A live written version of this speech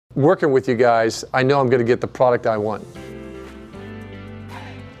working with you guys, I know I'm going to get the product I want.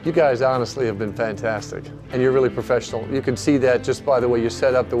 You guys honestly have been fantastic, and you're really professional. You can see that just by the way you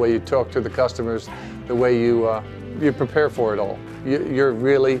set up, the way you talk to the customers, the way you prepare for it all. You're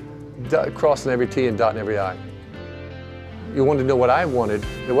really crossing every T and dotting every I. You wanted to know what I wanted.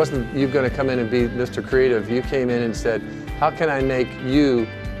 It wasn't you going to come in and be Mr. Creative. You came in and said, how can I make you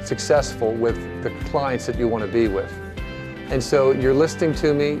successful with the clients that you want to be with? And so you're listening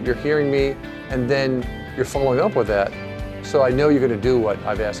to me, you're hearing me, and then you're following up with that. So I know you're going to do what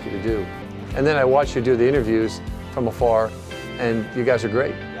I've asked you to do. And then I watch you do the interviews from afar, and you guys are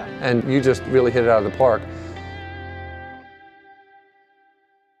great. And you just really hit it out of the park.